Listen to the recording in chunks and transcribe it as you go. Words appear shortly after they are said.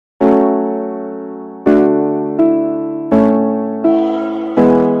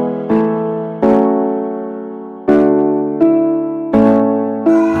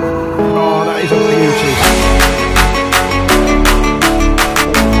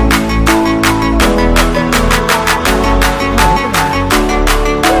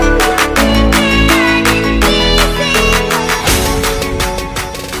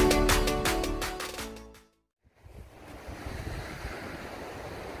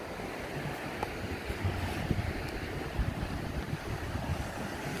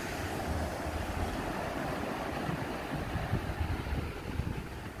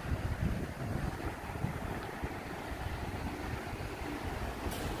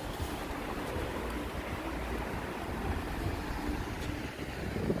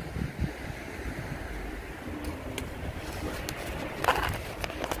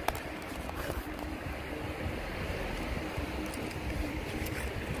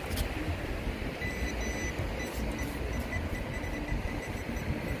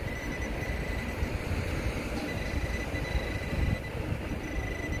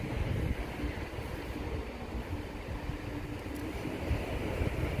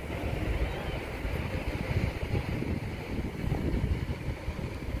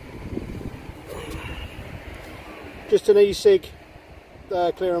Just an e-cig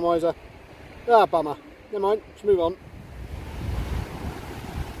clearomiser. Ah, bummer. Never mind, let's move on.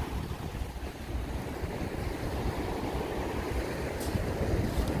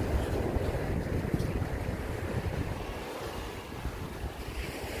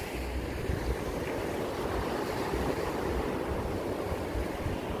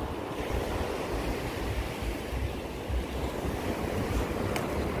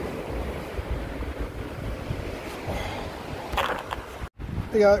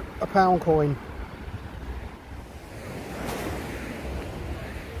 There you go, a £1 coin.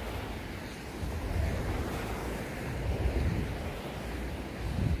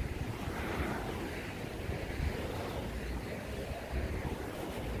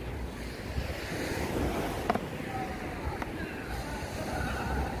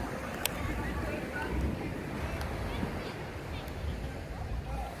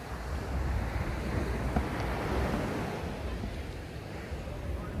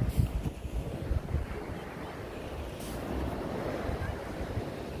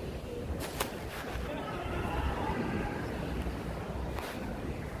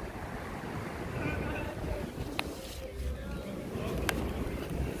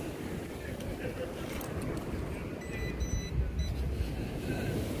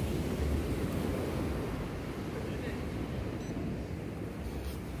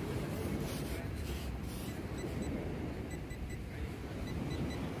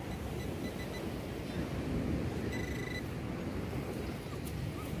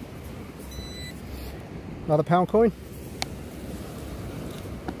 Another £1 coin.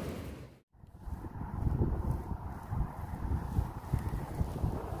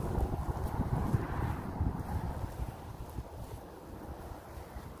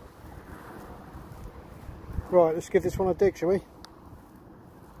 Right, let's give this one a dig, shall we?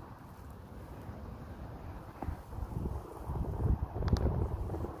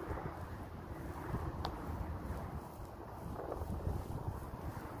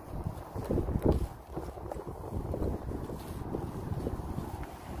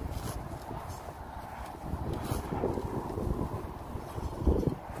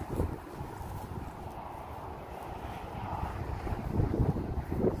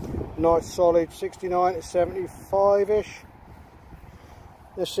 Nice solid 69 to 75-ish.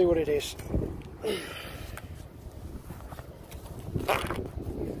 Let's see what it is.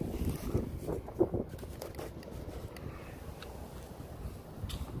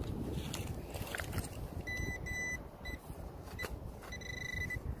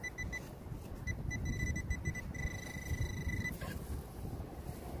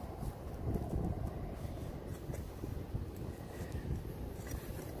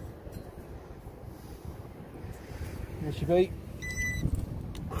 There should be.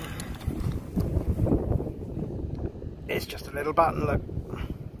 It's just a little button, look.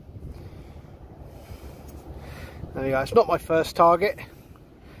 There you go, it's not my first target.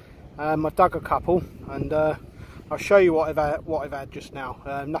 I've dug a couple and I'll show you what I've had just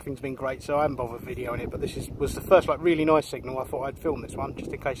now. Nothing's been great, so I haven't bothered videoing it, but this was the first like really nice signal. I thought I'd film this one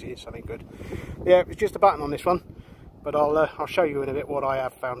just in case it is something good. Yeah, it's just a button on this one, but I'll show you in a bit what I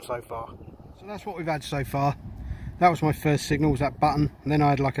have found so far. So that's what we've had so far. That was my first signal, was that button, and then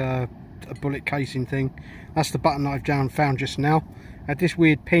I had like a bullet casing thing. That's the button that I've found just now. I had this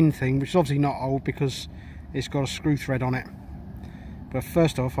weird pin thing, which is obviously not old because it's got a screw thread on it. But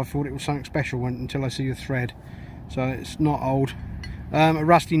first off, I thought it was something special until I see the thread. So it's not old. A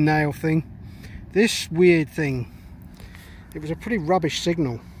rusty nail thing. This weird thing, it was a pretty rubbish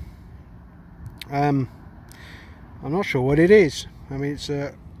signal. I'm not sure what it is. I mean, it's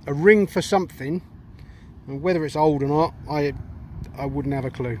a ring for something. And whether it's old or not, I wouldn't have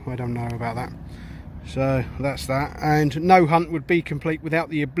a clue. I don't know about that. So that's that. And no hunt would be complete without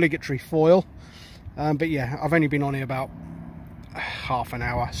the obligatory foil. But yeah, I've only been on here about half an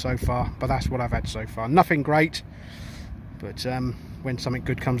hour so far, but that's what I've had so far. Nothing great, but when something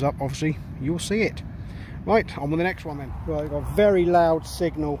good comes up, obviously you'll see it. Right, on with the next one then. Right, I've got a very loud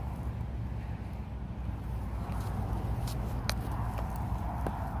signal.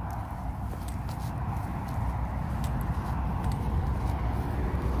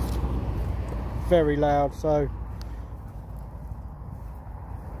 Very loud, so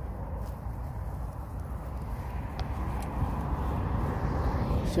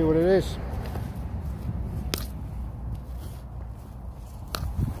see what it is.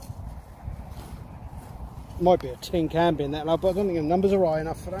 Might be a tin can bin that loud, but I don't think the numbers are high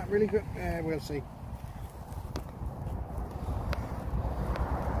enough for that really good. Yeah, we'll see.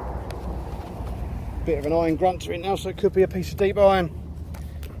 Bit of an iron grunt to it now, so it could be a piece of deep iron.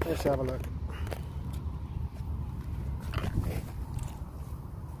 Let's have a look.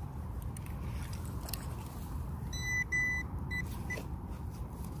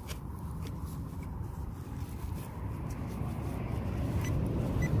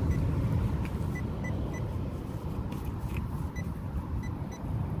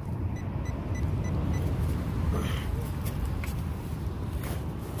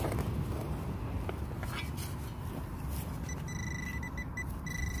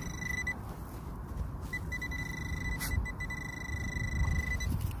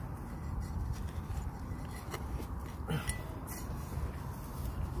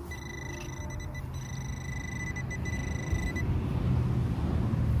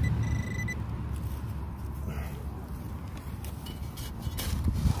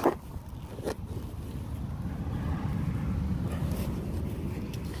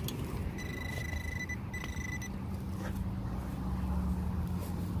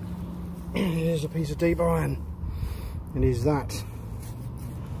 Here's a piece of deep iron. It is that.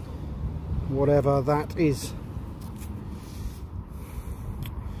 Whatever that is.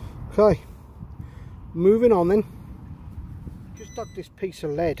 Okay. Moving on then. Just dug this piece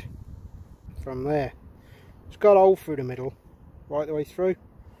of lead from there. It's got a hole through the middle, right the way through.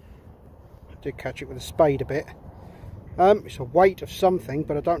 I did catch it with a spade a bit. It's a weight of something,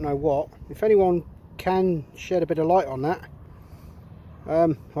 but I don't know what. If anyone can shed a bit of light on that,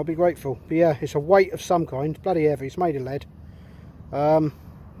 I'll be grateful. But yeah, it's a weight of some kind, bloody heavy. It's made of lead,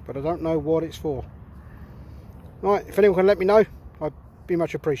 but I don't know what it's for. Right, if anyone can let me know, I'd be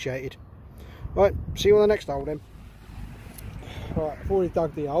much appreciated. Right, see you on the next hole then. Right, I've already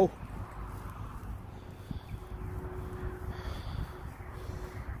dug the hole.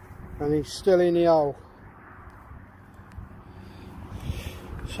 And he's still in the hole.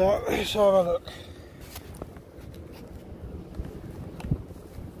 So let's have a look.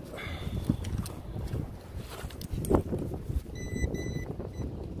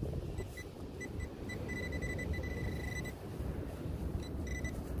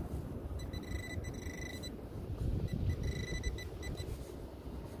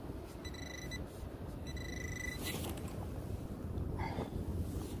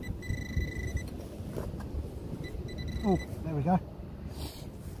 Oh, there we go.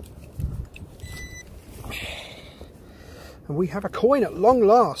 And we have a coin at long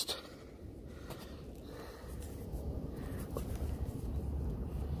last.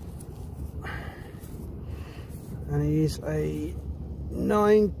 And it is a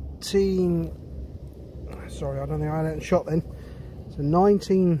 19... Sorry, I don't think I had it in shot then. It's a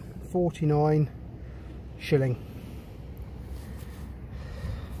 1949 shilling.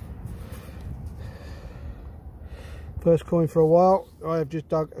 First coin for a while. I have just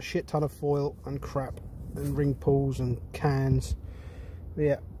dug a shit ton of foil and crap and ring pulls and cans. But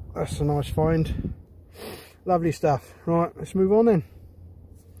yeah, that's a nice find. Lovely stuff. Right, let's move on then.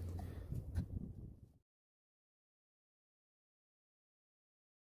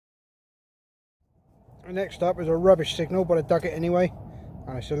 And next up is a rubbish signal, but I dug it anyway.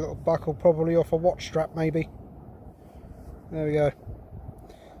 And it's a little buckle, probably off a watch strap maybe. There we go.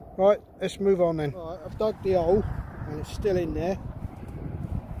 Right, let's move on then. Right, I've dug the hole and it's still in there.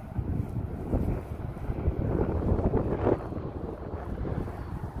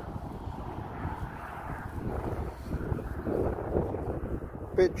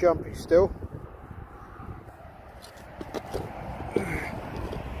 Bit jumpy still.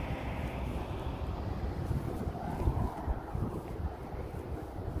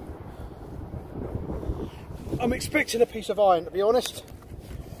 I'm expecting a piece of iron, to be honest.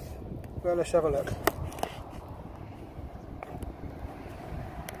 Well, let's have a look.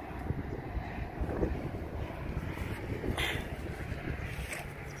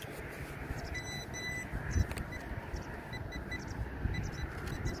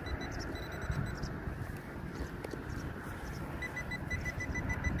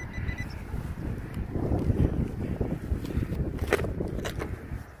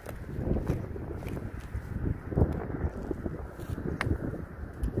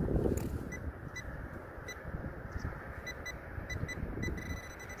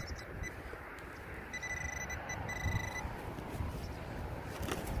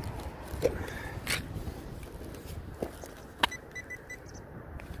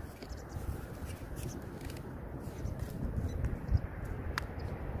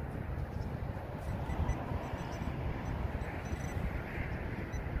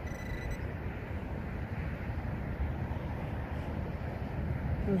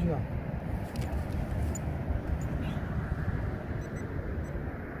 Where's he gone?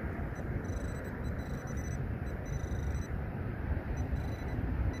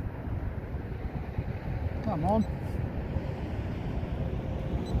 Come on.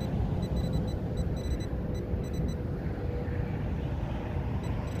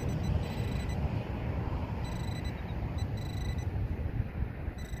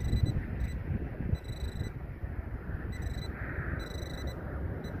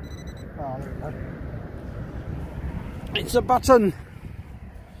 Oh, there we go. It's a button.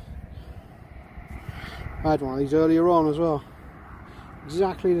 I had one of these earlier on as well.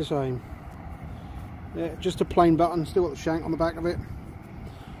 Exactly the same. Yeah, just a plain button, still got the shank on the back of it.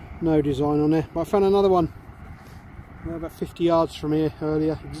 No design on there. But I found another one about 50 yards from here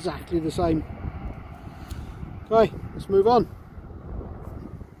earlier, exactly the same. Okay, let's move on.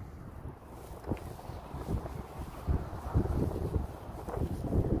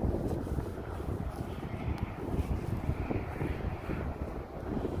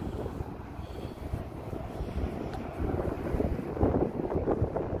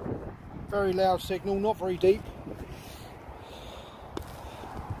 Very loud signal, not very deep.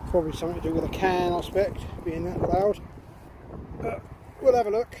 Probably something to do with a can, I expect, being that loud. But we'll have a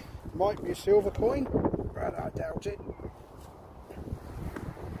look. Might be a silver coin, but I doubt it.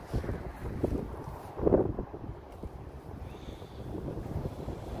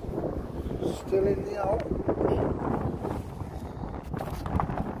 Still in the hole.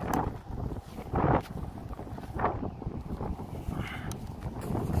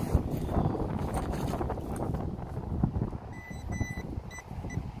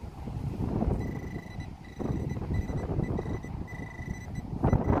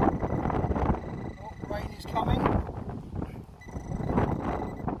 Coming.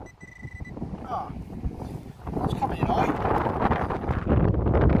 Ah, it's coming in high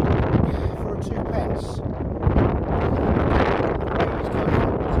for a 2p.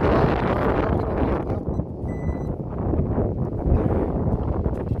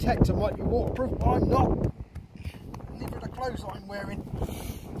 Detector might be waterproof, but I'm not. Neither are the clothes I'm wearing.